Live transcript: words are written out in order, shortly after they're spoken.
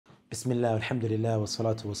Bismillah, alhamdulillah, wa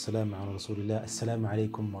salatu wa salam ala rasulillah. Assalamu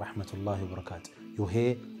alaikum wa rahmatullahi wa barakatuh. You're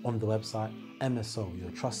here on the website MSO, your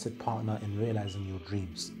trusted partner in realizing your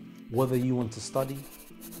dreams. Whether you want to study,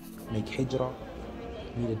 make hijrah,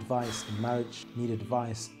 need advice in marriage, need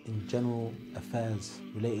advice in general affairs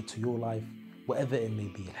related to your life, whatever it may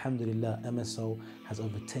be, alhamdulillah, MSO has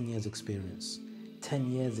over 10 years experience. 10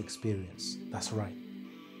 years experience, that's right,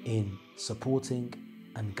 in supporting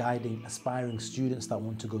and guiding aspiring students that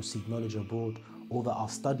want to go seek knowledge abroad or that are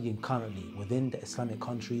studying currently within the Islamic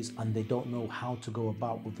countries and they don't know how to go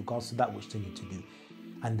about with regards to that which they need to do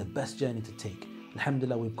and the best journey to take.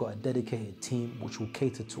 Alhamdulillah, we've got a dedicated team which will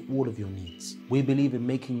cater to all of your needs. We believe in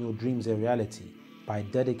making your dreams a reality by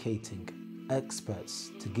dedicating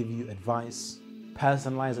experts to give you advice,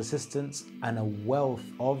 personalized assistance, and a wealth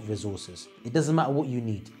of resources. It doesn't matter what you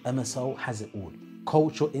need, MSO has it all.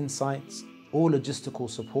 Cultural insights, or logistical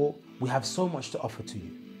support, we have so much to offer to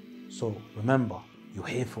you. So remember, you're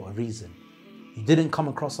here for a reason. You didn't come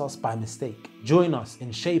across us by mistake. Join us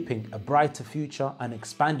in shaping a brighter future and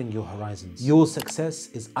expanding your horizons. Your success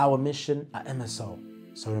is our mission at MSO.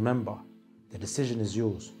 So remember, the decision is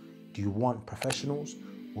yours. Do you want professionals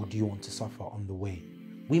or do you want to suffer on the way?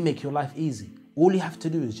 We make your life easy. All you have to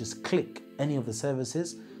do is just click any of the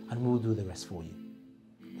services and we'll do the rest for you.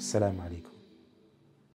 Assalamu alaikum.